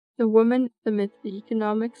the woman, the myth, the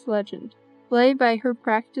economics legend, lay by her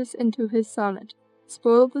practice into his sonnet,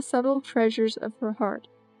 spoil the subtle treasures of her heart,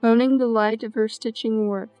 moaning the light of her stitching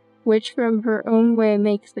worth, which from her own way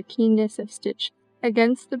makes the keenness of stitch.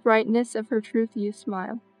 Against the brightness of her truth you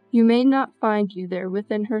smile. You may not find you there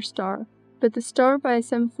within her star, but the star by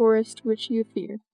some forest which you fear.